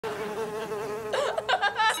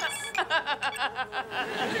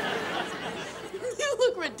You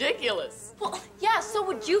look ridiculous. Well, yeah, so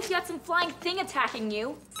would you if you had some flying thing attacking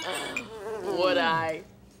you. Would I?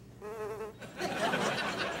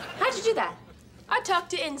 How'd you do that? I talk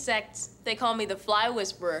to insects. They call me the fly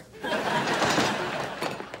whisperer.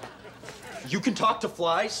 You can talk to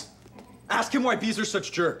flies? Ask him why bees are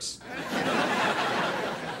such jerks.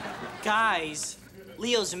 Guys,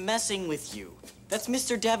 Leo's messing with you. That's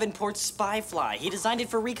Mr. Davenport's spy fly. He designed it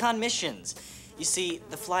for recon missions. You see,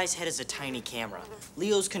 the fly's head is a tiny camera.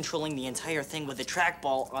 Leo's controlling the entire thing with a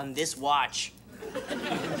trackball on this watch.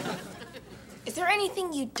 Is there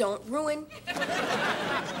anything you don't ruin?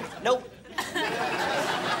 Nope.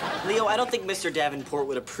 Leo, I don't think Mr. Davenport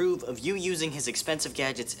would approve of you using his expensive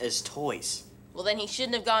gadgets as toys. Well, then he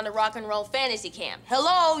shouldn't have gone to rock and roll fantasy camp.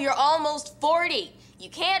 Hello, you're almost 40. You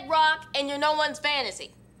can't rock, and you're no one's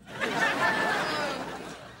fantasy.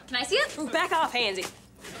 Can I see it? Back off, Hansy.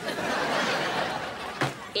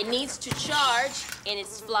 It needs to charge in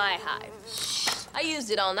its fly hive. I used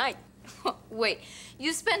it all night. Wait,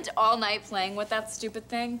 you spent all night playing with that stupid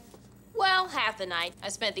thing? Well, half the night. I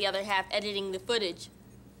spent the other half editing the footage.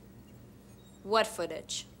 What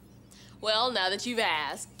footage? Well, now that you've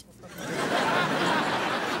asked.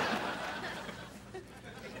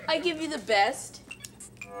 I give you the best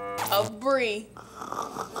of Bree.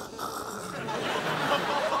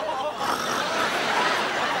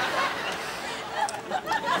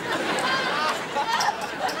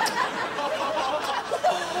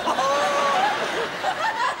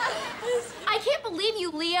 I can't believe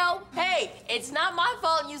you, Leo. Hey, it's not my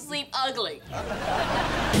fault you sleep ugly.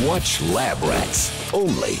 Watch Lab Rats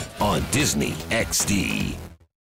only on Disney XD.